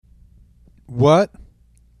What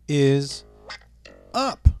is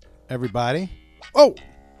up, everybody? Oh,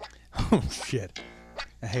 oh shit.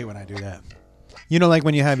 I hate when I do that. You know, like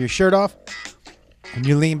when you have your shirt off and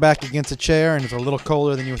you lean back against a chair and it's a little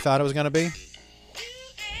colder than you thought it was going to be?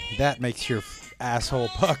 That makes your asshole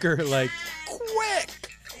pucker like quick.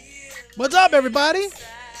 What's up, everybody?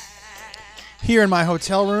 Here in my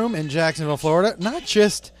hotel room in Jacksonville, Florida. Not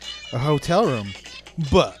just a hotel room,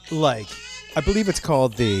 but like, I believe it's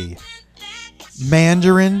called the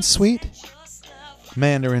Mandarin Suite.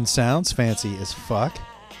 Mandarin sounds fancy as fuck.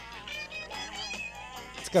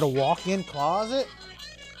 It's got a walk-in closet.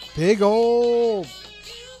 Big old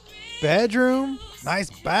bedroom. Nice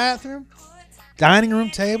bathroom. Dining room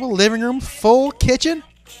table. Living room. Full kitchen.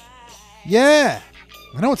 Yeah.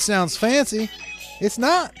 I know it sounds fancy. It's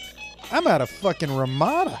not. I'm at a fucking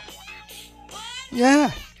Ramada. Yeah.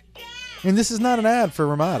 And this is not an ad for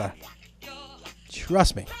Ramada.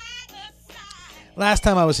 Trust me. Last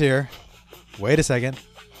time I was here, wait a second.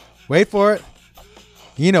 Wait for it.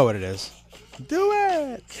 You know what it is. Do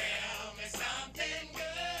it.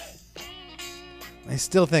 I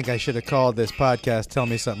still think I should have called this podcast Tell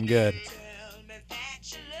Me Something Good.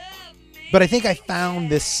 But I think I found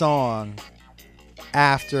this song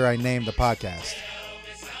after I named the podcast.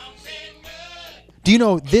 Do you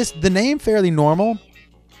know this? The name Fairly Normal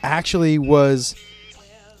actually was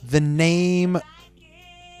the name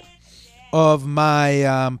of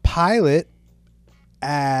my pilot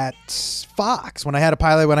at Fox. When I had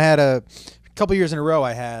a couple years in a row,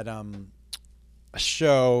 I had a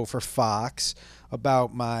show for Fox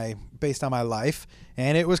based on my life,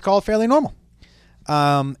 and it was called Fairly Normal.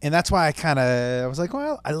 And that's why I was like,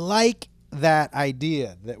 well, I like that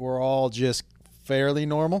idea that we're all just fairly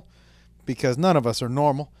normal, because none of us are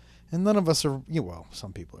normal, and none of us are, well,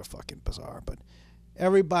 some people are fucking bizarre, but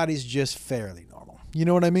everybody's just fairly normal. You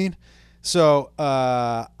know what I mean? So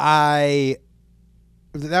that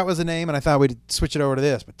was the name, and I thought we'd switch it over to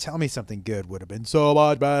this, but Tell Me Something Good would have been so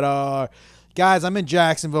much better. Guys, I'm in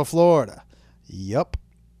Jacksonville, Florida. Yup.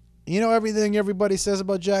 You know everything everybody says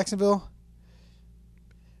about Jacksonville?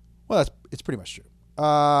 Well, it's pretty much true.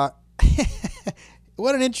 What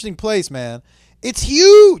an interesting place, man. It's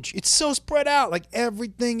huge. It's so spread out. Like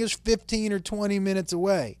everything is 15 or 20 minutes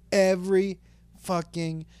away. Every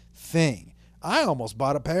fucking thing. I almost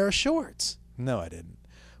bought a pair of shorts. No, I didn't.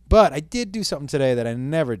 But I did do something today that I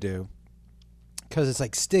never do, because it's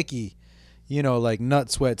like sticky, like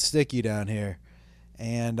nut sweat sticky down here.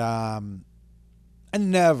 And I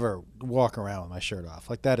never walk around with my shirt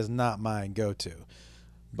off. Like that is not my go-to.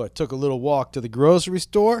 But took a little walk to the grocery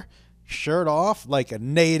store, shirt off like a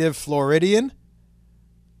native Floridian.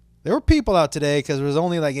 There were people out today because it was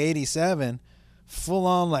only like 87, full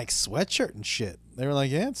on like sweatshirt and shit. They were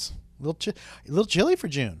like, yeah, it's a little chilly for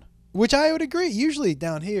June, which I would agree. Usually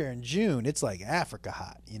down here in June, it's like Africa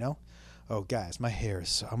hot, Oh, guys, my hair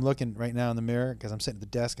is I'm looking right now in the mirror because I'm sitting at the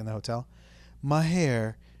desk in the hotel. My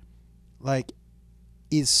hair,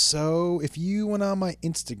 is so... If you went on my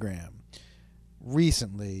Instagram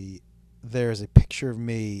recently, there's a picture of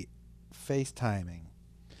me FaceTiming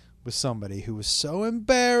with somebody who was so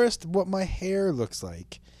embarrassed what my hair looks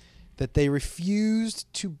like that they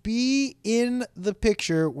refused to be in the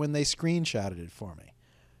picture when they screenshotted it for me.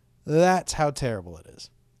 That's how terrible it is.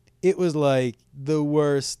 It was like the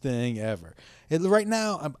worst thing ever. Right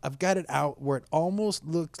now, I've got it out where it almost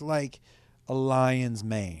looks like a lion's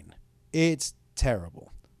mane. It's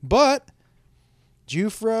terrible. But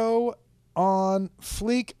Jufro on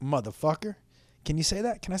fleek, motherfucker. Can you say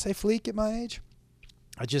that? Can I say fleek at my age?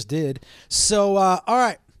 I just did. So, all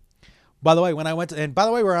right. By the way,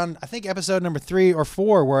 we're on, I think, episode number 3 or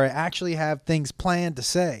 4, where I actually have things planned to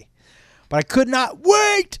say. But I could not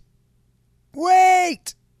wait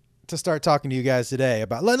to start talking to you guys today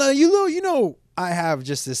about, I have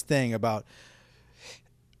just this thing about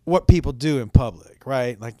what people do in public,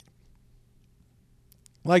 right?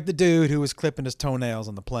 Like the dude who was clipping his toenails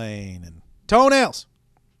on the plane, and toenails,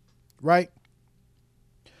 right?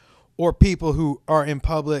 Or people who are in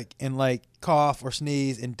public and cough or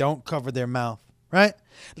sneeze and don't cover their mouth, right?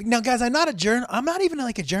 Now, guys, I'm not even a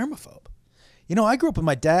germaphobe. I grew up with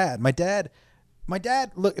my dad. My dad,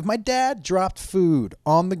 look, if my dad dropped food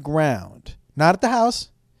on the ground, not at the house,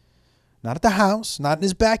 not in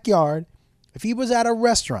his backyard, if he was at a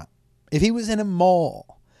restaurant, if he was in a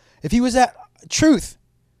mall, if he was at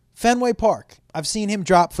Fenway Park, I've seen him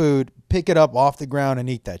drop food, pick it up off the ground and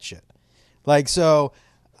eat that shit. So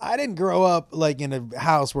I didn't grow up in a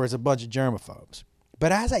house where it's a bunch of germaphobes.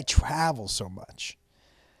 But as I travel so much,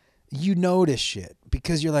 you notice shit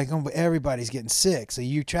because you're like, oh, but everybody's getting sick. So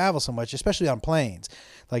you travel so much, especially on planes.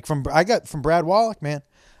 Like I got from Brad Wallach, man.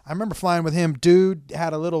 I remember flying with him. Dude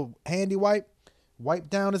had a little handy wiped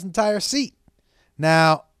down his entire seat.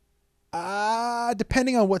 Now,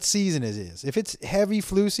 depending on what season it is, if it's heavy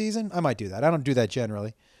flu season, I might do that. I don't do that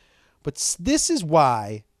generally. But this is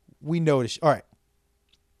why we notice. All right.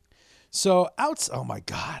 So oh my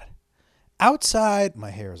God. Outside, my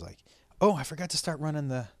hair is like, oh, I forgot to start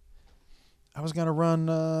running I was going to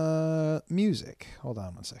run music. Hold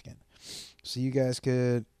on 1 second. So you guys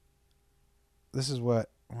could, this is what,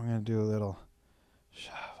 we're going to do a little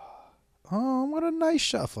shuffle. Oh, what a nice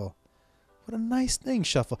shuffle. What a nice thing,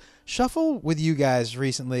 shuffle. Shuffle with you guys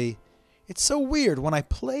recently. It's so weird when I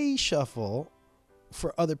play shuffle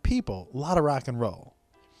for other people, a lot of rock and roll.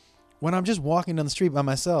 When I'm just walking down the street by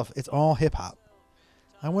myself, it's all hip hop.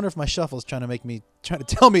 I wonder if my shuffle is trying to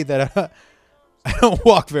tell me that I don't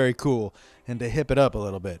walk very cool and to hip it up a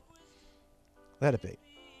little bit. Let it be.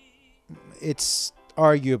 It's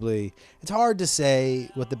arguably, it's hard to say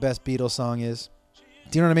what the best Beatles song is.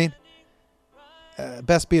 Do you know what I mean?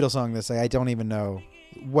 Best Beatles song this, I don't even know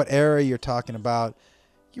what era you're talking about.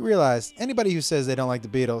 You realize anybody who says they don't like the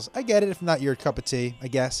Beatles, I get it if not your cup of tea, I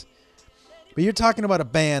guess. But you're talking about a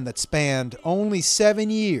band that spanned only 7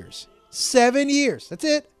 years. 7 years. That's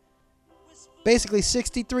it. Basically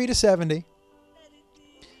 63 to 70.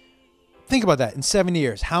 Think about that in 7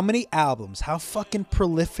 years. How many albums, how fucking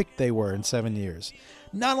prolific they were in 7 years.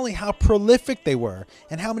 Not only how prolific they were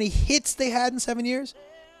and how many hits they had in 7 years.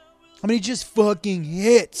 How many just fucking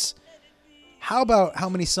hits. How about how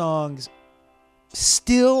many songs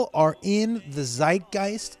still are in the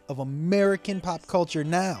zeitgeist of American pop culture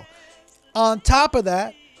now? On top of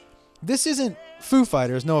that, this isn't Foo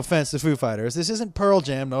Fighters, no offense to Foo Fighters. This isn't Pearl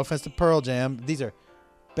Jam, no offense to Pearl Jam. These are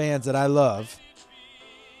bands that I love.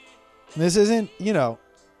 This isn't, a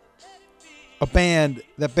band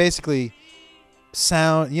that basically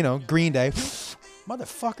sound, Green Day.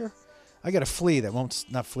 Motherfucker. I got a flea that won't,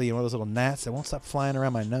 not flea, one of those little gnats that won't stop flying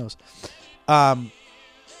around my nose. And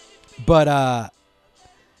by the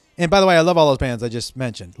way, I love all those bands I just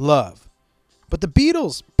mentioned. Love. But the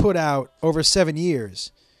Beatles put out over 7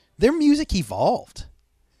 years. Their music evolved.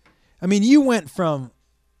 I mean, you went from,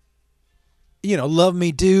 Love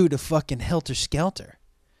Me Do to fucking Helter Skelter.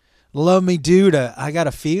 Love Me Do to I Got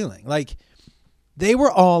a Feeling. Like, they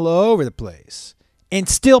were all over the place and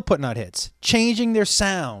still putting out hits, changing their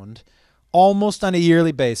sound almost on a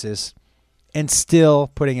yearly basis and still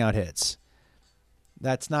putting out hits.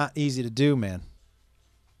 That's not easy to do, man.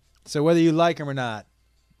 So whether you like them or not,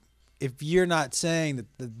 if you're not saying that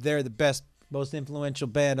they're the best, most influential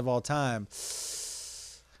band of all time,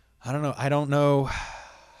 I don't know. I don't know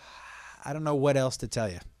what else to tell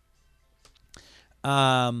you.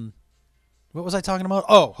 What was I talking about?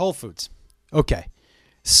 Oh, Whole Foods. Okay.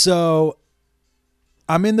 So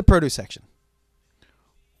I'm in the produce section.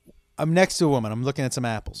 I'm next to a woman. I'm looking at some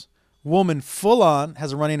apples. Woman full on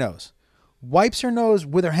has a runny nose. Wipes her nose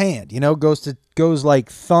with her hand. Goes like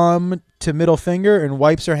thumb to middle finger and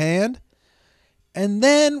wipes her hand. And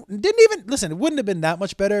then didn't even listen. It wouldn't have been that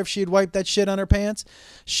much better if she had wiped that shit on her pants.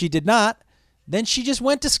 She did not. Then she just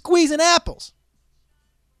went to squeezing apples.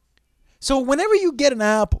 So whenever you get an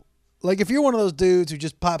apple, like if you're one of those dudes who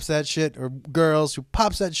just pops that shit, or girls who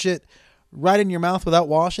pops that shit right in your mouth without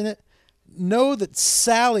washing it, know that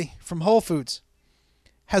Sally from Whole Foods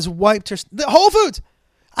has wiped her. Whole Foods.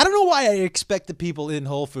 I don't know why I expect the people in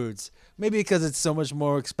Whole Foods. Maybe because it's so much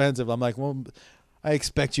more expensive. I'm like, well, I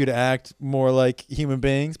expect you to act more like human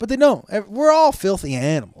beings. But they don't. We're all filthy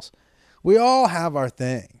animals. We all have our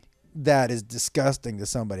thing that is disgusting to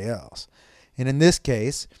somebody else. And in this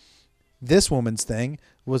case, this woman's thing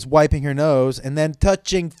was wiping her nose and then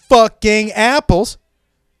touching fucking apples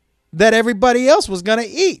that everybody else was going to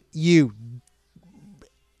eat. You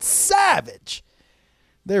savage.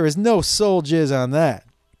 There is no soul jizz on that.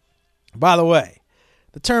 By the way,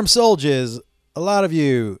 the term soul jizz, a lot of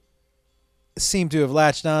you seem to have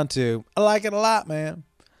latched onto. I like it a lot, man.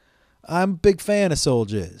 I'm a big fan of soul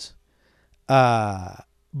jizz.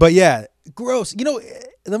 But yeah, gross.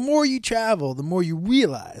 The more you travel, the more you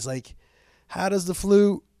realize, like, how does the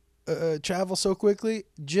flu travel so quickly?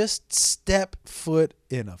 Just step foot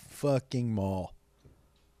in a fucking mall.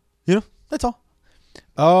 That's all.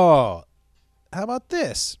 Oh, how about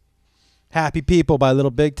this? Happy People by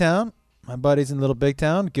Little Big Town. My buddy's in Little Big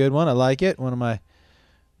Town. Good one. I like it. One of my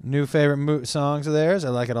new favorite songs of theirs. I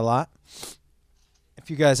like it a lot. If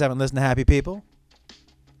you guys haven't listened to Happy People.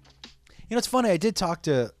 It's funny. I did talk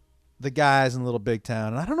to the guys in Little Big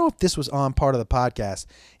Town. And I don't know if this was on part of the podcast.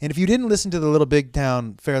 And if you didn't listen to the Little Big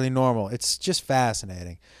Town Fairly Normal, it's just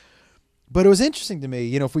fascinating. But it was interesting to me,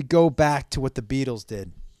 you know, if we go back to what the Beatles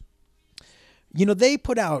did. You know, they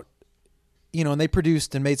put out, you know, and they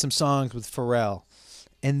produced and made some songs with Pharrell.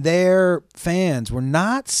 And their fans were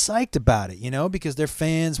not psyched about it, you know, because their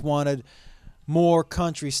fans wanted more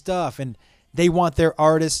country stuff. And they want their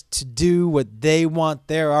artists to do what they want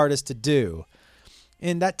their artists to do.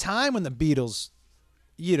 In that time when the Beatles,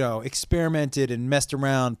 you know, experimented and messed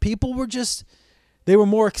around, people were just, they were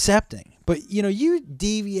more accepting. But, you know, you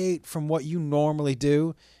deviate from what you normally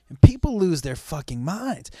do, and people lose their fucking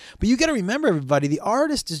minds. But you got to remember, everybody, the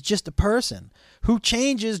artist is just a person who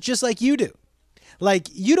changes just like you do. Like,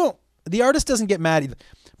 you don't, the artist doesn't get mad.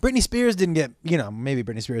 Britney Spears didn't get, you know, maybe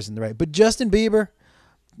Britney Spears isn't the right, but Justin Bieber,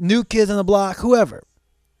 New Kids on the Block, whoever,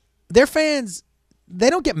 their fans, they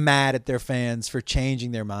don't get mad at their fans for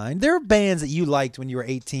changing their mind. There are bands that you liked when you were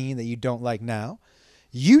 18 that you don't like now.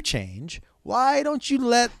 You change. Why don't you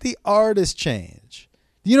let the artist change?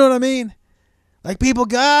 You know what I mean? Like, people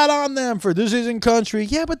got on them for this isn't country.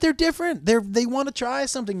 Yeah, but they're different. They want to try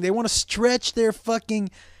something. They want to stretch their fucking,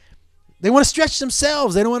 they want to stretch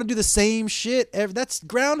themselves. They don't want to do the same shit. That's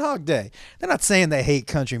Groundhog Day. They're not saying they hate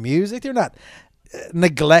country music. They're not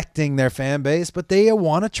neglecting their fan base, but they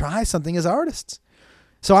want to try something as artists.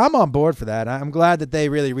 So I'm on board for that. I'm glad that they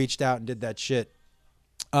really reached out and did that shit.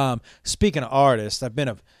 Speaking of artists,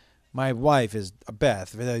 my wife is Beth.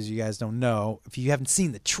 For those of you guys don't know, if you haven't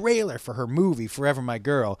seen the trailer for her movie, Forever My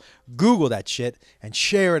Girl, Google that shit and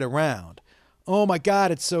share it around. Oh my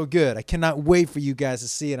God, it's so good. I cannot wait for you guys to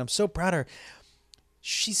see it. I'm so proud of her.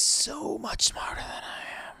 She's so much smarter than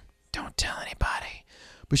I am. Don't tell anybody.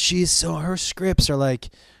 But her scripts are like,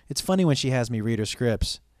 it's funny when she has me read her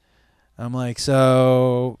scripts. I'm like,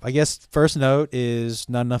 so I guess first note is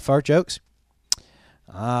not enough fart jokes.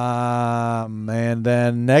 And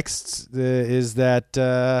then next is that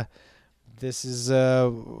this is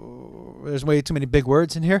there's way too many big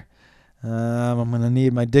words in here. I'm going to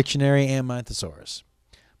need my dictionary and my thesaurus.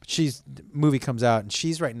 But movie comes out, and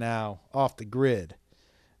she's right now off the grid.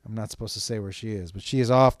 I'm not supposed to say where she is, but she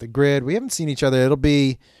is off the grid. We haven't seen each other. It'll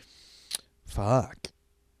be,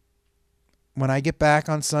 when I get back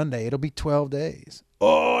on Sunday, it'll be 12 days.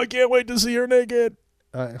 Oh, I can't wait to see her naked.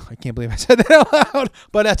 I can't believe I said that out loud,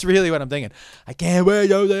 but that's really what I'm thinking. I can't wait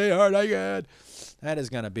to see her naked. That is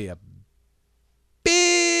going to be a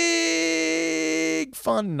big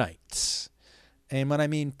fun night. And when I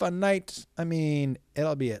mean fun night, I mean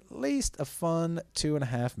it'll be at least a fun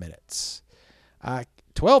 2.5 minutes.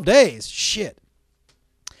 12 days, shit.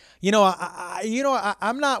 You know,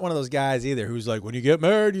 I'm not one of those guys either who's like, when you get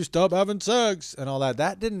married, you stop having sex and all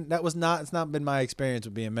that. It's not been my experience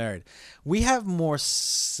with being married. We have more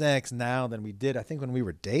sex now than we did, I think, when we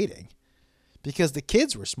were dating, because the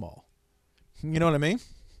kids were small. You know what I mean?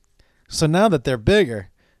 So now that they're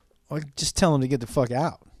bigger, I just tell them to get the fuck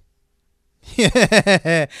out.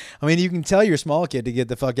 I mean, you can tell your small kid to get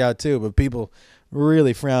the fuck out too, but people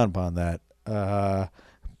really frown upon that.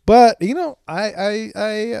 But you know,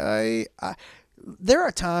 I there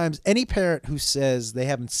are times, any parent who says they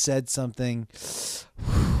haven't said something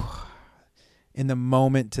in the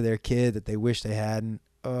moment to their kid that they wish they hadn't.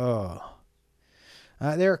 There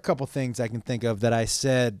are a couple things I can think of that I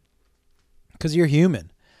said, because you're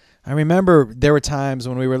human. I remember there were times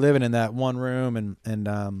when we were living in that one room and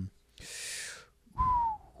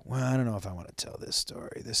well, I don't know if I want to tell this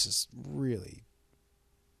story. This is really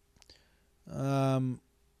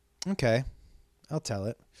okay, I'll tell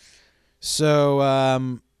it.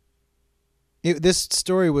 So this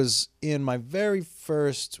story was in my very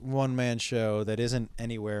first one-man show that isn't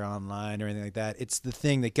anywhere online or anything like that. It's the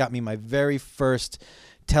thing that got me my very first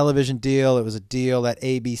television deal. It was a deal at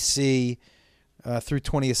ABC through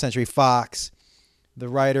 20th Century Fox. The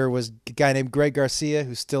writer was a guy named Greg Garcia,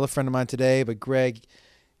 who's still a friend of mine today. But Greg,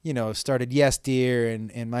 you know, started Yes Dear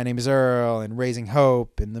and My Name is Earl and Raising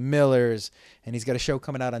Hope and The Millers. And he's got a show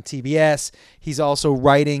coming out on TBS. He's also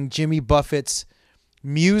writing Jimmy Buffett's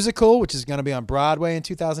musical, which is going to be on Broadway in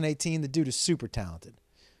 2018. The dude is super talented.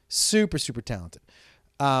 Super, super talented.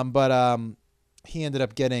 But he ended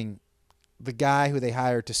up getting the guy who they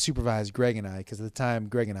hired to supervise Greg and I, because at the time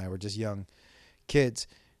Greg and I were just young kids,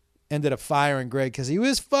 ended up firing Greg because he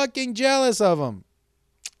was fucking jealous of him.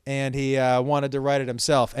 And he wanted to write it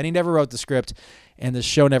himself. And he never wrote the script. And the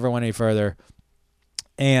show never went any further.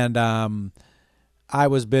 And I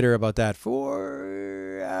was bitter about that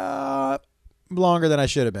for longer than I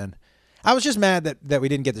should have been. I was just mad that we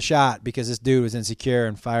didn't get the shot because this dude was insecure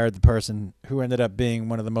and fired the person who ended up being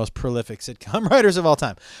one of the most prolific sitcom writers of all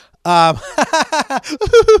time.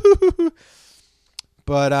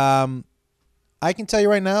 But I can tell you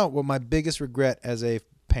right now what my biggest regret as a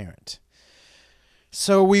parent.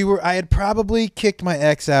 So I had probably kicked my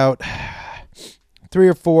ex out 3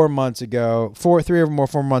 or 4 months ago,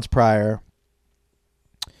 4 months prior.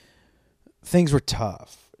 Things were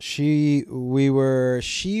tough. She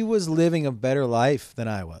was living a better life than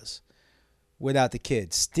I was without the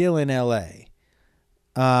kids, still in LA.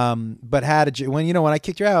 But when I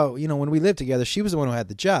kicked her out, when we lived together, she was the one who had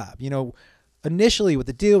the job. Initially what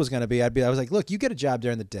the deal was going to be, I was like, look, you get a job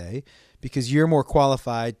during the day because you're more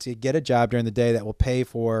qualified to get a job during the day that will pay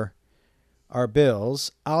for our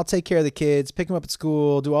bills. I'll take care of the kids, pick them up at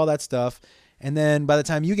school, do all that stuff. And then by the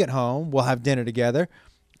time you get home, we'll have dinner together.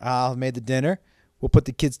 I'll have made the dinner. We'll put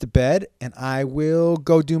the kids to bed, and I will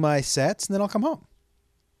go do my sets, and then I'll come home.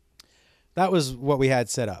 That was what we had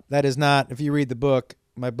set up. That is not, if you read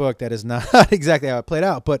my book, that is not exactly how it played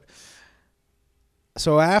out. But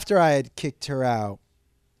so after I had kicked her out,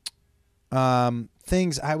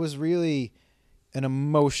 I was really an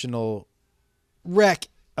emotional wreck.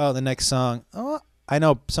 Oh, the next song. Oh, I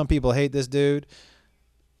know some people hate this dude,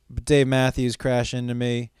 but Dave Matthews Crash Into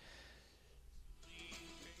Me.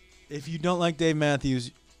 If you don't like Dave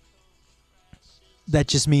Matthews, that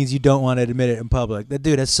just means you don't want to admit it in public. That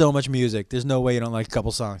dude has so much music. There's no way you don't like a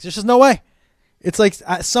couple songs. There's just no way. It's like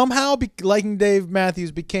somehow liking Dave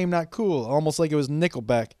Matthews became not cool, almost like it was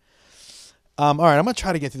Nickelback. All right, I'm going to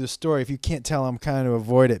try to get through the story. If you can't tell, I'm kind of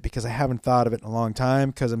avoid it because I haven't thought of it in a long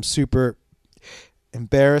time because I'm super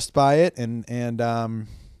embarrassed by it. And it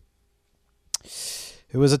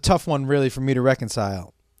was a tough one, really, for me to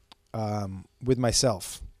reconcile with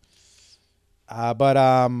myself. But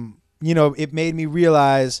it made me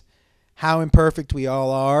realize how imperfect we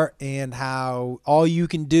all are and how all you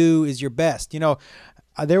can do is your best.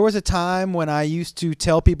 There was a time when I used to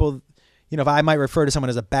tell people, if I might refer to someone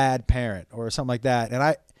as a bad parent or something like that.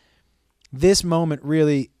 And this moment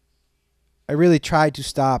I really tried to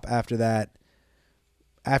stop after that,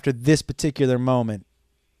 after this particular moment,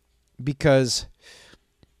 because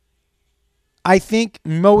I think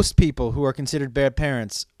most people who are considered bad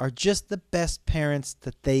parents are just the best parents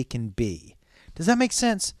that they can be. Does that make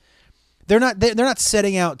sense? They're not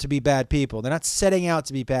setting out to be bad people. They're not setting out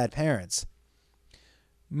to be bad parents.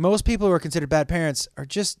 Most people who are considered bad parents are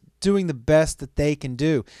just doing the best that they can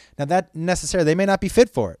do. Now, that necessarily, they may not be fit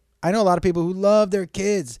for it. I know a lot of people who love their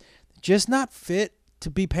kids, just not fit to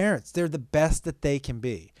be parents. They're the best that they can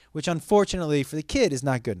be, which unfortunately for the kid is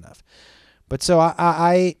not good enough. But so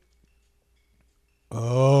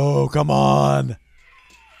oh, come on.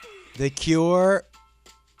 The Cure,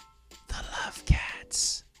 the Love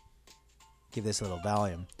Cats. Give this a little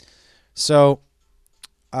Valium. So,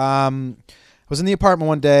 I was in the apartment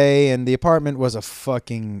one day, and the apartment was a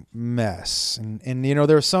fucking mess. And there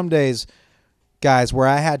were some days, guys, where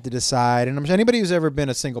I had to decide, and anybody who's ever been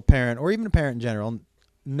a single parent, or even a parent in general,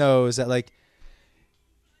 knows that,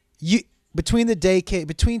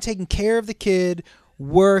 between taking care of the kid,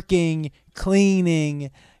 working,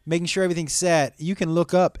 cleaning, making sure everything's set, you can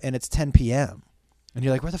look up and it's 10 p.m. And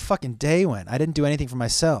you're like, where the fucking day went? I didn't do anything for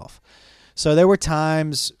myself. So there were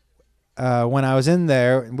times when I was in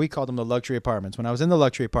there, and we called them the luxury apartments. When I was in the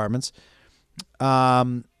luxury apartments,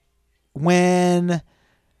 when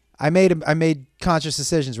I made conscious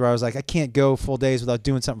decisions where I was like, I can't go full days without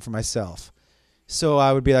doing something for myself. So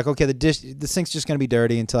I would be like, okay, the sink's just going to be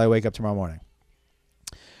dirty until I wake up tomorrow morning.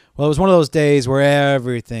 Well, it was one of those days where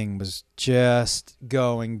everything was just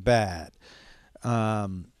going bad.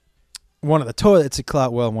 One of the toilets had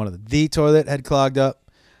clogged. Well, the toilet had clogged up.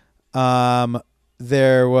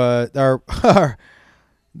 There was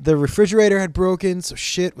the refrigerator had broken, so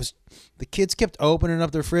shit was. The kids kept opening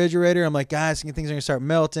up the refrigerator. I'm like, guys, things are gonna start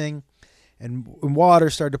melting, and water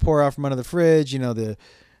started to pour out from under the fridge.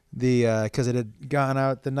 Because it had gone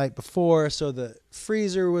out the night before, so the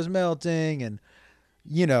freezer was melting, and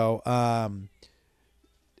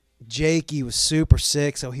Jakey was super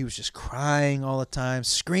sick, so he was just crying all the time,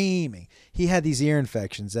 screaming. He had these ear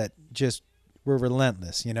infections that just were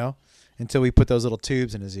relentless, until we put those little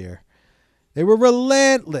tubes in his ear. They were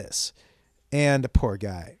relentless. And the poor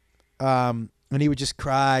guy. And he would just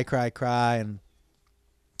cry, and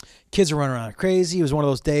kids were running around crazy. It was one of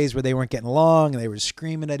those days where they weren't getting along, and they were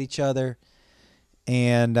screaming at each other.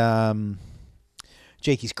 And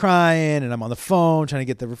Jakey's crying, and I'm on the phone trying to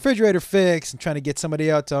get the refrigerator fixed and trying to get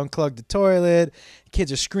somebody out to unclog the toilet.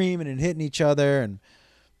 Kids are screaming and hitting each other, and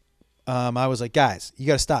I was like, guys, you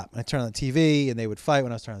got to stop. And I turned on the TV, and they would fight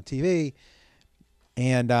when I was turning on the TV.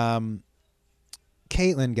 And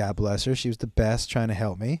Caitlin, God bless her, she was the best trying to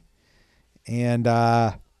help me. And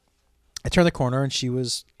I turned the corner, and she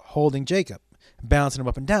was holding Jacob, bouncing him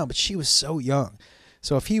up and down. But she was so young.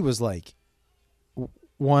 So if he was like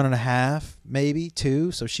 1.5, maybe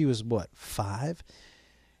 2, so she was, what, 5?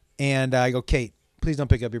 And I go, Kate, please don't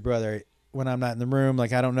pick up your brother when I'm not in the room.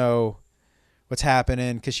 Like, I don't know what's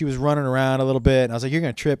happening, because she was running around a little bit. And I was like, you're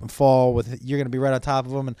going to trip and fall. You're going to be right on top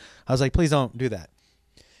of him. And I was like, please don't do that.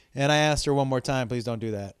 And I asked her one more time, please don't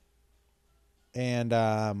do that. And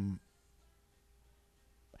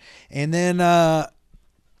then I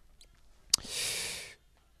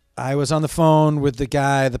was on the phone with the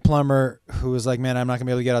guy, the plumber, who was like, man, I'm not going to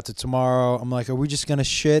be able to get out to tomorrow. I'm like, are we just going to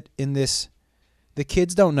shit in this? The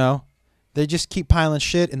kids don't know. They just keep piling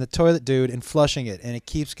shit in the toilet, dude, and flushing it. And it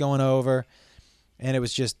keeps going over. And it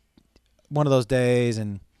was just one of those days.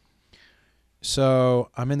 And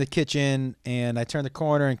so I'm in the kitchen, and I turn the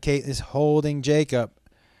corner, and Kate is holding Jacob,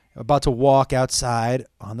 about to walk outside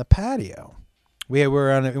on the patio. We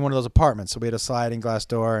were in one of those apartments, so we had a sliding glass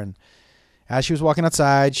door. And as she was walking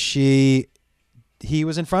outside, he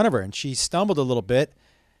was in front of her, and she stumbled a little bit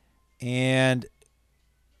and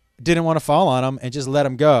didn't want to fall on him and just let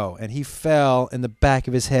him go. And he fell in the back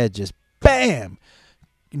of his head, just bam,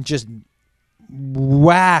 and just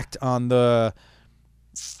whacked on the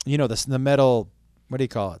metal, what do you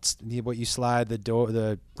call it? What you slide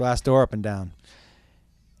the glass door up and down.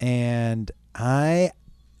 And I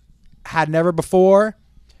had never before,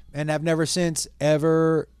 and have never since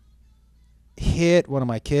ever hit one of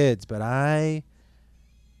my kids, but I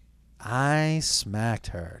smacked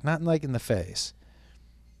her, not like in the face,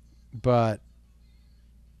 but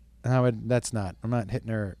I'm not hitting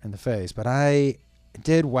her in the face, but I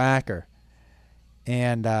did whack her.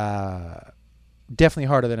 And definitely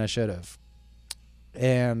harder than I should have.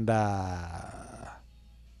 And it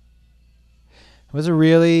was a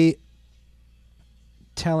really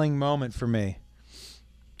telling moment for me.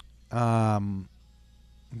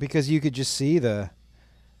 Because you could just see the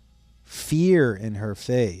fear in her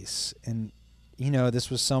face. And,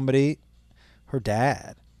 this was somebody, her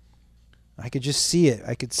dad. I could just see it.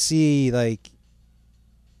 I could see, like,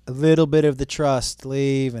 a little bit of the trust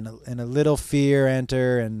leave, and a little fear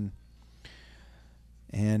enter, and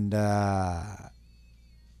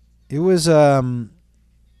it was a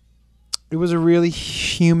really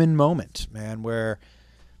human moment, man, where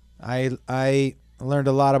I learned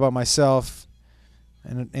a lot about myself,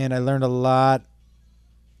 and I learned a lot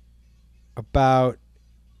about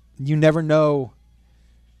you never know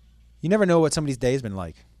what somebody's day's been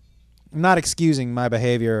like. I'm not excusing my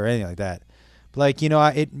behavior or anything like that. Like,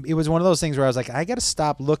 it was one of those things where I was like, I got to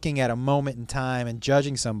stop looking at a moment in time and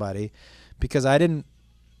judging somebody, because I didn't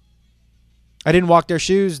walk their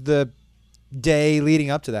shoes the day leading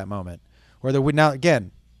up to that moment. Or there would not,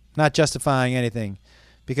 again, not justifying anything,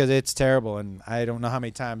 because it's terrible, and I don't know how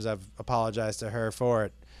many times I've apologized to her for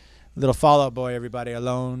it. Little Fall Out Boy, everybody,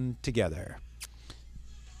 Alone Together.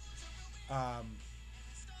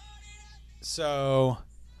 So...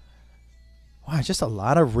 wow, just a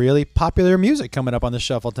lot of really popular music coming up on the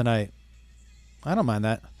shuffle tonight. I don't mind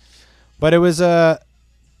that. But it was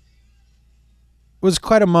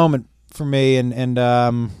quite a moment for me, and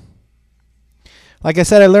like I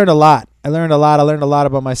said, I learned a lot. I learned a lot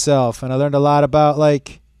about myself, and I learned a lot about,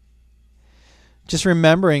 like, just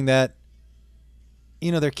remembering that,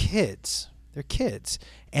 they're kids. They're kids.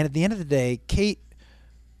 And at the end of the day, Kate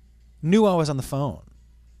knew I was on the phone.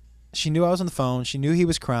 She knew I was on the phone. She knew he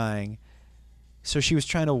was crying. So she was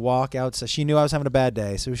trying to walk outside. She knew I was having a bad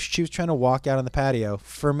day. So she was trying to walk out on the patio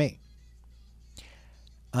for me.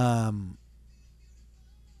 Yeah.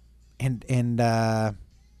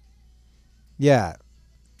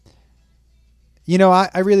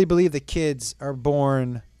 I really believe that kids are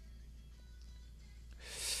born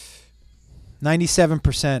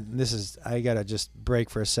 97%. I got to just break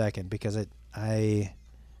for a second, because I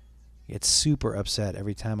get super upset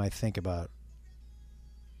every time I think about,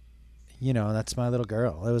 that's my little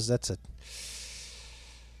girl. That's a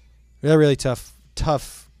really tough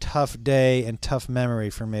day and tough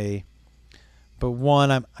memory for me. But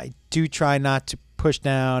one, I do try not to push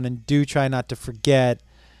down, and do try not to forget,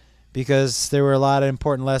 because there were a lot of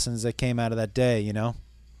important lessons that came out of that day,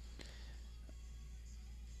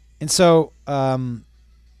 And so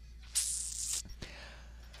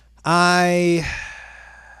I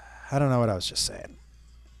don't know what I was just saying.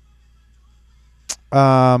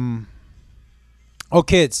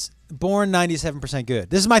 Kids, born 97% good.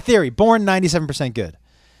 This is my theory. Born 97% good.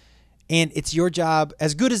 And it's your job,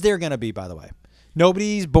 as good as they're going to be, by the way.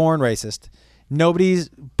 Nobody's born racist. Nobody's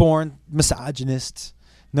born misogynist.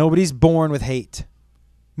 Nobody's born with hate.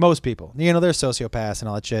 Most people. You know, they're sociopaths and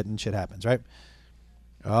all that shit, and shit happens, right?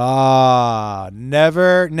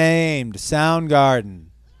 Never named Soundgarden.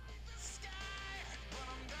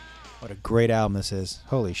 What a great album this is.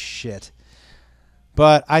 Holy shit.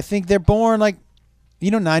 But I think they're born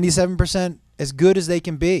 97% as good as they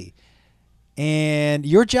can be. And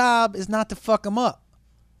your job is not to fuck them up.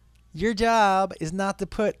 Your job is not to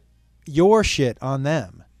put your shit on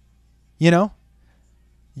them. You know?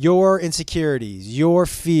 Your insecurities, your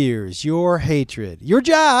fears, your hatred. Your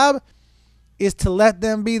job is to let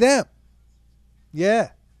them be them.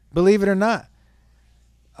 Yeah. Believe it or not.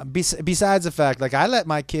 Besides the fact, I let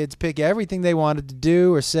my kids pick everything they wanted to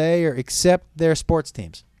do or say or accept their sports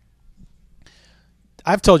teams.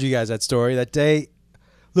 I've told you guys that story that day.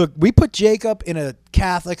 Look, we put Jacob in a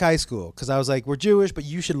Catholic high school because I was like, we're Jewish, but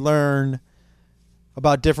you should learn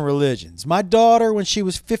about different religions. My daughter, when she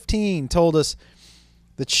was 15, told us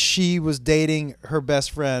that she was dating her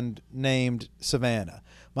best friend named Savannah.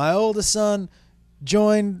 My oldest son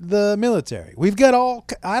joined the military. We've got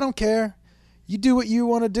I don't care. You do what you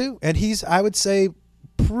want to do. And he's, I would say,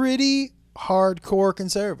 pretty hardcore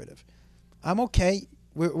conservative. I'm okay.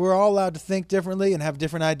 We're all allowed to think differently and have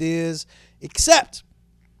different ideas, except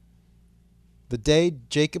the day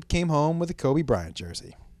Jacob came home with a Kobe Bryant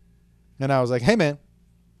jersey. And I was like, hey, man,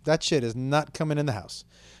 that shit is not coming in the house.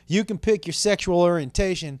 You can pick your sexual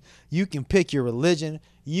orientation. You can pick your religion.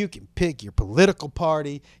 You can pick your political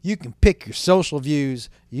party. You can pick your social views.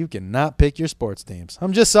 You cannot pick your sports teams.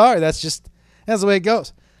 I'm just sorry. That's the way it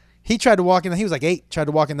goes. He tried to walk in. He was like 8. Tried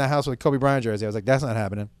to walk in that house with a Kobe Bryant jersey. I was like, that's not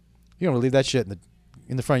happening. You're gonna leave that shit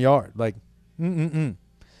in the front yard. But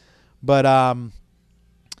I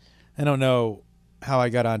don't know how I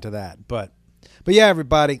got onto that. But yeah,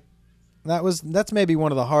 everybody, that's maybe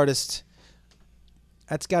one of the hardest.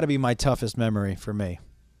 That's got to be my toughest memory for me.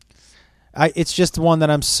 It's just one that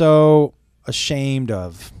I'm so ashamed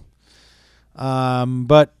of.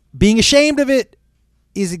 But being ashamed of it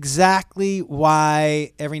is exactly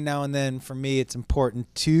why every now and then for me it's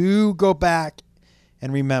important to go back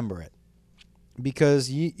and remember it.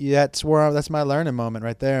 Because that's my learning moment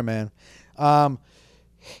right there, man. On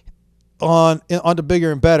to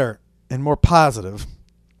bigger and better and more positive.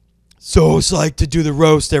 So psyched to do the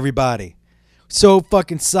roast, everybody. So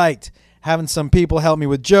fucking psyched. Having some people help me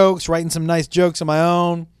with jokes, writing some nice jokes of my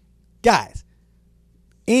own. Guys,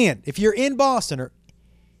 and if you're in Boston or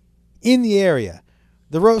in the area,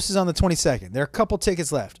 the roast is on the 22nd. There are a couple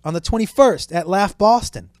tickets left. On the 21st at Laugh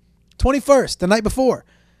Boston. 21st, the night before.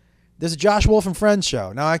 There's a Josh Wolf and Friends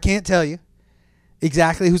show. Now, I can't tell you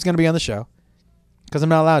exactly who's going to be on the show because I'm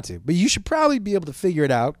not allowed to. But you should probably be able to figure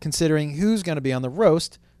it out considering who's going to be on the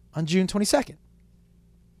roast on June 22nd.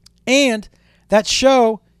 And that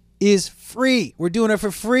show is free. We're doing it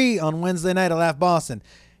for free on Wednesday night at Laugh Boston.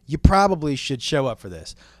 You probably should show up for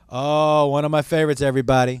this. Oh, one of my favorites,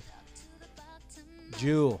 everybody.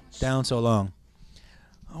 Jewel, Down So Long.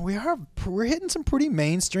 Oh, we're hitting some pretty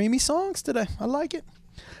mainstreamy songs today. I like it.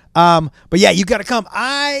 But yeah, you got to come.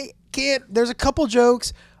 There's a couple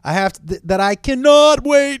jokes that I cannot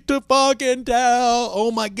wait to fucking tell.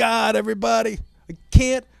 Oh my God, everybody. I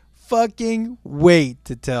can't fucking wait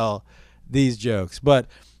to tell these jokes. But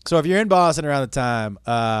so if you're in Boston around the time,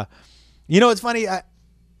 it's funny. I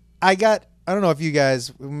don't know if you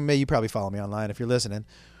guys, you probably follow me online if you're listening,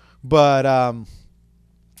 but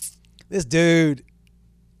this dude,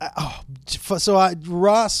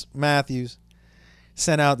 Ross Matthews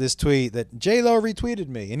sent out this tweet that J-Lo retweeted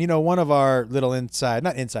me. And one of our little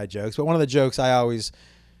not inside jokes, but one of the jokes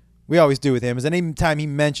we always do with him is anytime he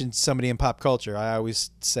mentions somebody in pop culture, I always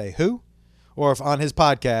say, who? Or if on his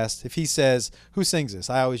podcast, if he says, who sings this?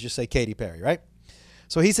 I always just say Katy Perry, right?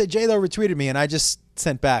 So he said J-Lo retweeted me, and I just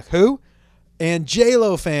sent back, who? And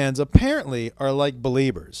J-Lo fans apparently are like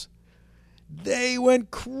believers. They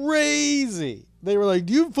went crazy. They were like,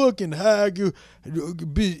 you fucking hack. You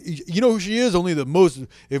know who she is? Only the most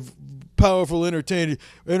powerful entertainer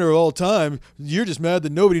of all time. You're just mad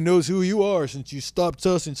that nobody knows who you are since you stopped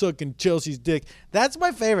sussing sucking Chelsea's dick. That's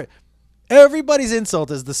my favorite. Everybody's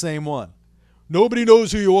insult is the same one. Nobody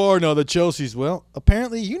knows who you are now that Chelsea's. Well,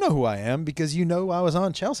 apparently you know who I am because you know I was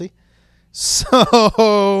on Chelsea.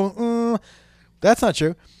 So that's not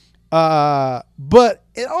true. But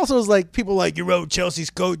it also is like people like you wrote Chelsea's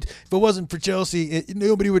coat. If it wasn't for Chelsea,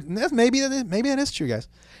 nobody would. Maybe that is true, guys.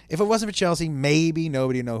 If it wasn't for Chelsea, maybe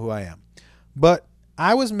nobody would know who I am. But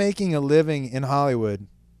I was making a living in Hollywood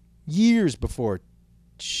years before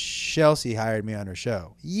Chelsea hired me on her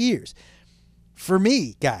show. Years. For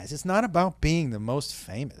me, guys, it's not about being the most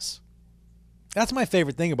famous. That's my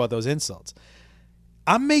favorite thing about those insults.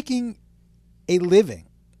 I'm making a living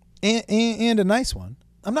and a nice one.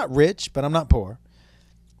 I'm not rich, but I'm not poor.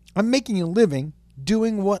 I'm making a living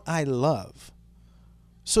doing what I love.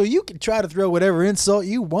 So you can try to throw whatever insult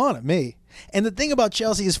you want at me. And the thing about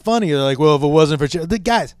Chelsea is funny. They're like, well, if it wasn't for Chelsea.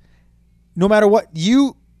 Guys, no matter what,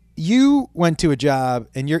 you went to a job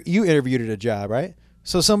and you interviewed at a job, right?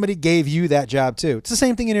 So somebody gave you that job too. It's the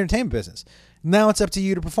same thing in entertainment business. Now it's up to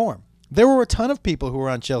you to perform. There were a ton of people who were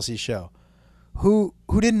on Chelsea's show who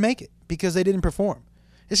didn't make it because they didn't perform.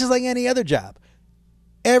 It's just like any other job.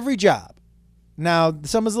 Every job. Now,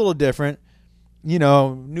 some is a little different. You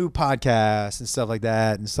know, new podcasts and stuff like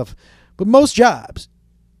that and stuff. But most jobs,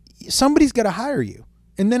 somebody's got to hire you.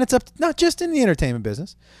 And then it's up, not just in the entertainment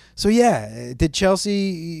business. So, yeah, did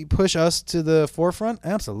Chelsea push us to the forefront?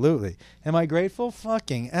 Absolutely. Am I grateful?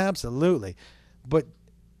 Fucking absolutely. But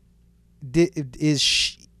did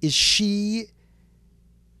she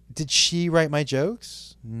write my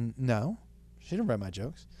jokes? No. She didn't write my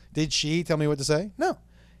jokes. Did she tell me what to say? No.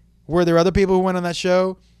 Were there other people who went on the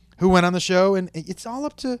show? And it's all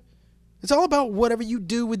about whatever you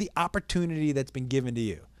do with the opportunity that's been given to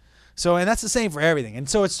you. So, and that's the same for everything. And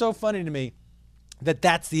so it's so funny to me that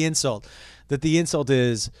that's the insult. That the insult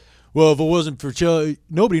is, well, if it wasn't for Chelsea,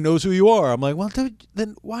 nobody knows who you are. I'm like, well, dude,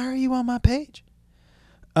 then why are you on my page?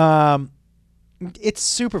 It's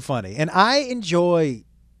super funny. And I enjoy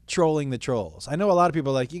trolling the trolls. I know a lot of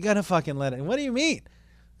people are like, you got to fucking let it. What do you mean?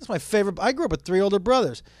 That's my favorite. I grew up with 3 older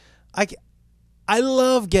brothers. I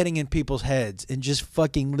love getting in people's heads and just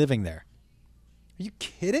fucking living there. Are you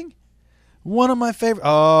kidding? One of my favorite.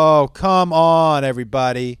 Oh, come on,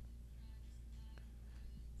 everybody.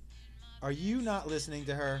 Are you not listening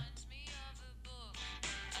to her?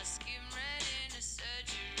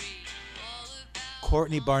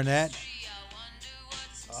 Courtney Barnett.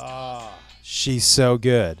 Oh, she's so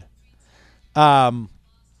good. Let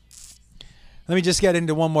me just get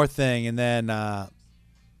into one more thing, and then.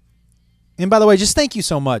 And by the way, just thank you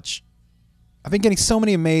so much. I've been getting so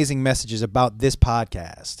many amazing messages about this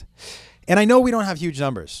podcast. And I know we don't have huge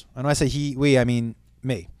numbers. And when I say we, I mean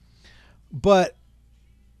me. But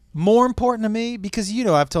more important to me, because, you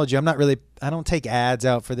know, I've told you, I don't take ads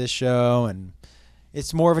out for this show. And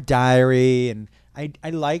it's more of a diary. And I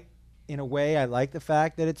like the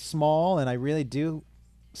fact that it's small. And I really do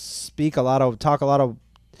talk a lot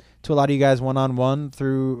to a lot of you guys one-on-one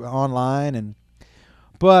through online.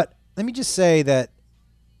 But let me just say that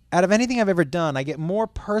out of anything I've ever done, I get more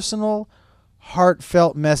personal,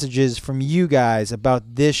 heartfelt messages from you guys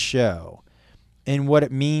about this show and what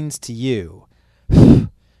it means to you.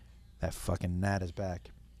 That fucking gnat is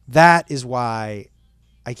back. That is why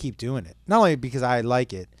I keep doing it. Not only because I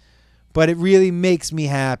like it, but it really makes me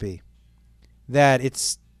happy that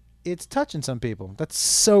it's touching some people. That's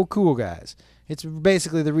so cool, guys. It's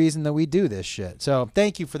basically the reason that we do this shit. So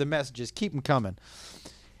thank you for the messages. Keep them coming.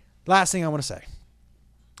 Last thing I want to say.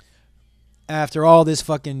 After all this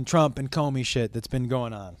fucking Trump and Comey shit that's been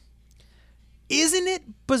going on. Isn't it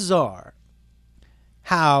bizarre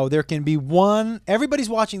how there can be everybody's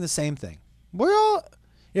watching the same thing.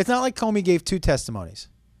 It's not like Comey gave 2 testimonies.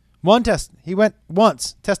 He went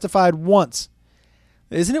once, testified once.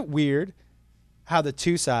 Isn't it weird how the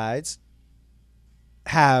 2 sides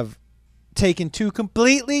have taken 2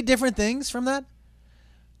 completely different things from that?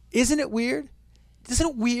 Isn't it weird? Isn't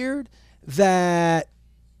it weird that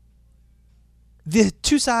the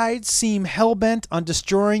 2 sides seem hell-bent on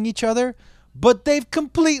destroying each other, but they've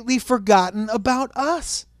completely forgotten about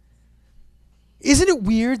us? Isn't it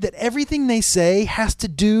weird that everything they say has to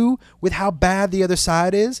do with how bad the other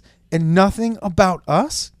side is and nothing about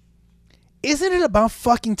us? Isn't it about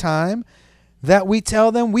fucking time that we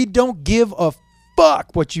tell them we don't give a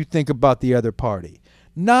fuck what you think about the other party?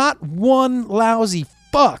 Not one lousy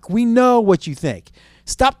fuck. We know what you think.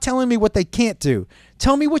 Stop telling me what they can't do.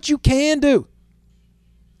 Tell me what you can do.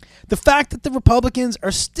 The fact that the Republicans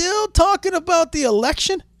are still talking about the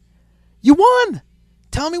election, you won.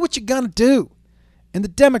 Tell me what you're going to do. And the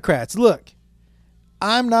Democrats, look,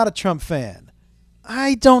 I'm not a Trump fan.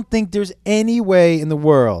 I don't think there's any way in the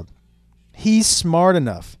world he's smart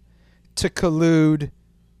enough to collude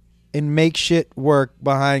and make shit work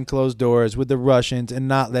behind closed doors with the Russians and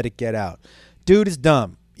not let it get out. Dude is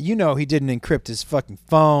dumb. You know he didn't encrypt his fucking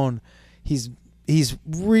phone. He's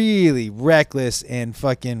really reckless and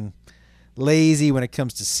fucking lazy when it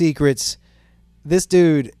comes to secrets. This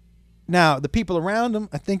dude, now the people around him,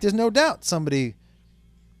 I think there's no doubt somebody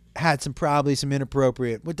had probably some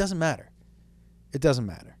inappropriate, well, it doesn't matter. It doesn't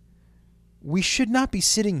matter. we should not be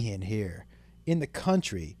sitting in here in the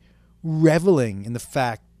country reveling in the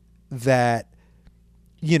fact that,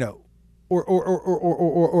 you know,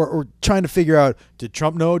 or trying to figure out, did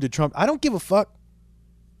Trump know? Did Trump? I don't give a fuck.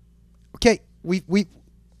 Okay,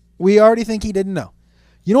 we already think he didn't know.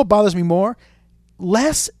 You know what bothers me more?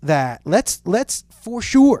 Less that. Let's for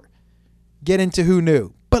sure get into who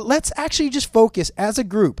knew. But let's actually just focus as a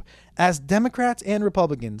group, as Democrats and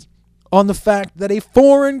Republicans, on the fact that a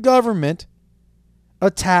foreign government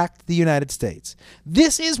attacked the United States.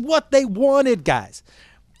 This is what they wanted, guys.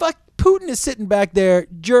 Fuck, Putin is sitting back there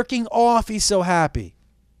jerking off. He's so happy.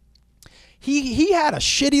 He had a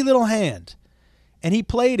shitty little hand, and he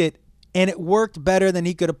played it, and it worked better than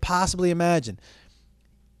he could have possibly imagined.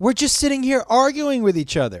 We're just sitting here arguing with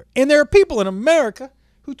each other. And there are people in America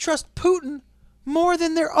who trust Putin more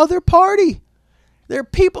than their other party. There are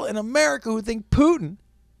people in America who think Putin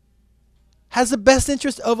has the best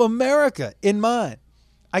interest of America in mind.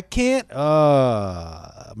 I can't.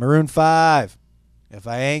 Maroon 5. If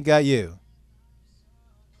I ain't got you.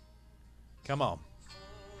 Come on.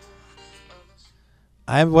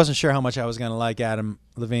 I wasn't sure how much I was going to like Adam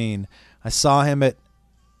Levine. I saw him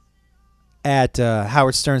at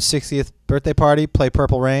Howard Stern's 60th birthday party play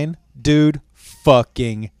Purple Rain. Dude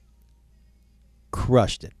fucking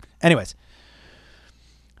crushed it. Anyways.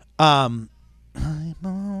 Diamond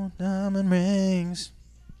rings.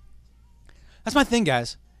 That's my thing,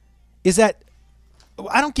 guys. Is that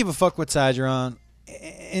I don't give a fuck what side you're on.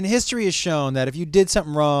 And history has shown that if you did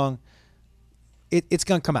something wrong, it's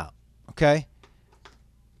going to come out. Okay?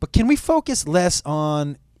 But can we focus less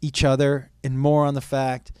on each other and more on the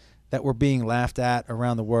fact that we're being laughed at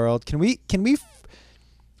around the world? Can we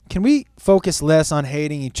focus less on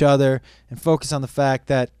hating each other and focus on the fact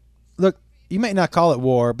that, look, you may not call it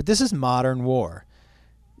war, but this is modern war.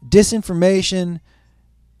 Disinformation,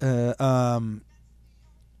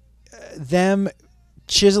 them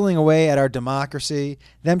chiseling away at our democracy,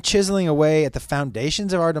 them chiseling away at the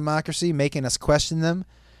foundations of our democracy, making us question them,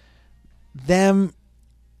 them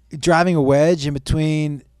driving a wedge in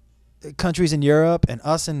between countries in Europe and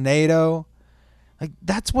us and NATO. Like,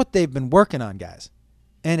 that's what they've been working on, guys.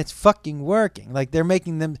 And it's fucking working. Like, they're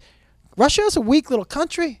making them... Russia is a weak little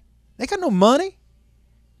country. They got no money.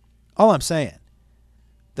 All I'm saying.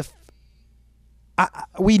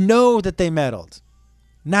 We know that they meddled.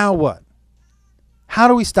 Now what? How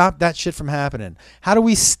do we stop that shit from happening? How do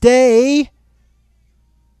we stay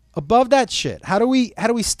above that shit? How do we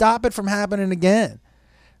stop it from happening again?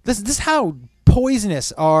 This is how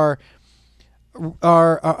poisonous our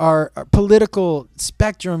political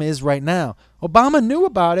spectrum is right now. Obama knew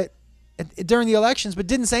about it during the elections, but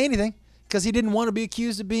didn't say anything because he didn't want to be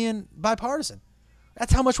accused of being bipartisan.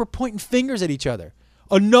 That's how much we're pointing fingers at each other.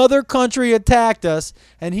 Another country attacked us,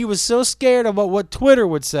 and he was so scared about what Twitter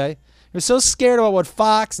would say. He was so scared about what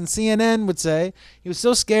Fox and CNN would say. He was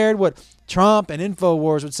so scared what Trump and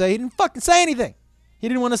InfoWars would say. He didn't fucking say anything. He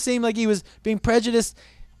didn't want to seem like he was being prejudiced.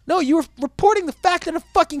 No, you were reporting the fact that a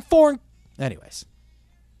fucking foreign... Anyways.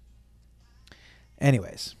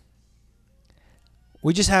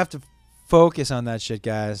 We just have to focus on that shit,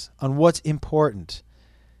 guys. On what's important.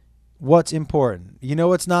 What's important. You know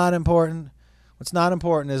what's not important? What's not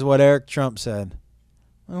important is what Eric Trump said.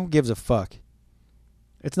 Who gives a fuck?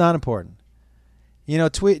 It's not important. You know,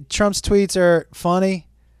 Trump's tweets are funny.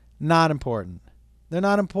 Not important. They're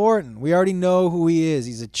not important. We already know who he is.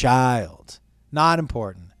 He's a child. Not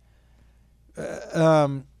important. There's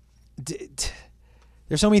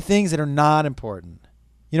so many things that are not important.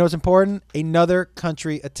 You know what's important? Another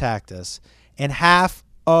country attacked us. And half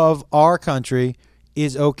of our country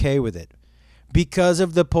is okay with it. Because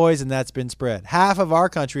of the poison that's been spread. Half of our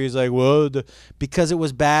country is like, well, because it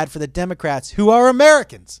was bad for the Democrats, who are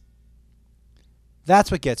Americans. That's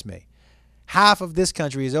what gets me. Half of this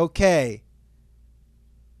country is okay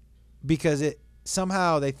because it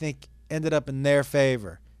somehow they think ended up in their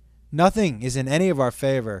favor. Nothing is in any of our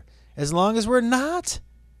favor as long as we're not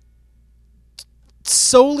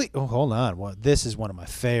solely... Oh, hold on. Well, this is one of my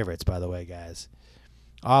favorites, by the way, guys.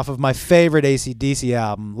 Off of my favorite AC/DC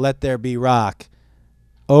album, Let There Be Rock,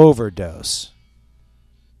 Overdose.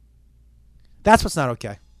 That's what's not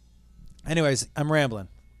okay. Anyways, I'm rambling,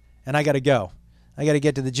 and I got to go. I got to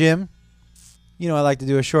get to the gym. You know I like to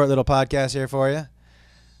do a short little podcast here for you.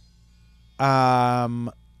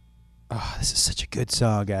 This is such a good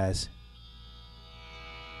song, guys.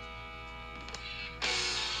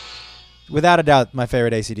 Without a doubt, my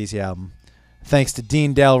favorite AC/DC album. Thanks to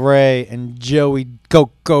Dean Del Rey and Joey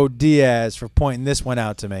Coco Diaz for pointing this one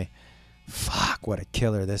out to me. Fuck, what a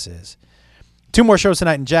killer this is. 2 more shows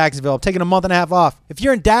tonight in Jacksonville. I'm taking a month and a half off. If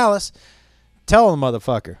you're in Dallas, Tell the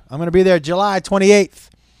motherfucker. I'm going to be there July 28th.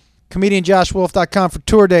 ComedianJoshWolf.com for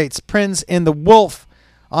tour dates. Prince and the Wolf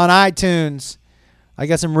on iTunes. I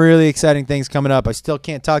got some really exciting things coming up. I still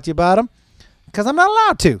can't talk to you about them because I'm not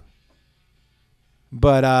allowed to.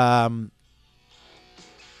 But I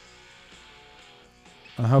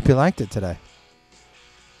hope you liked it today.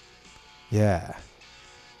 Yeah.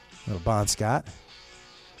 Little Bon Scott.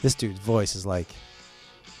 This dude's voice is like,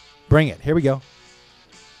 bring it. Here we go.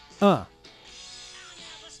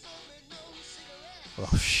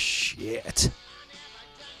 Oh, shit.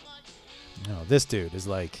 No, this dude is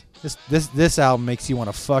like, this album makes you want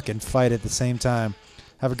to fucking fight at the same time.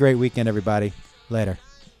 Have a great weekend, everybody. Later.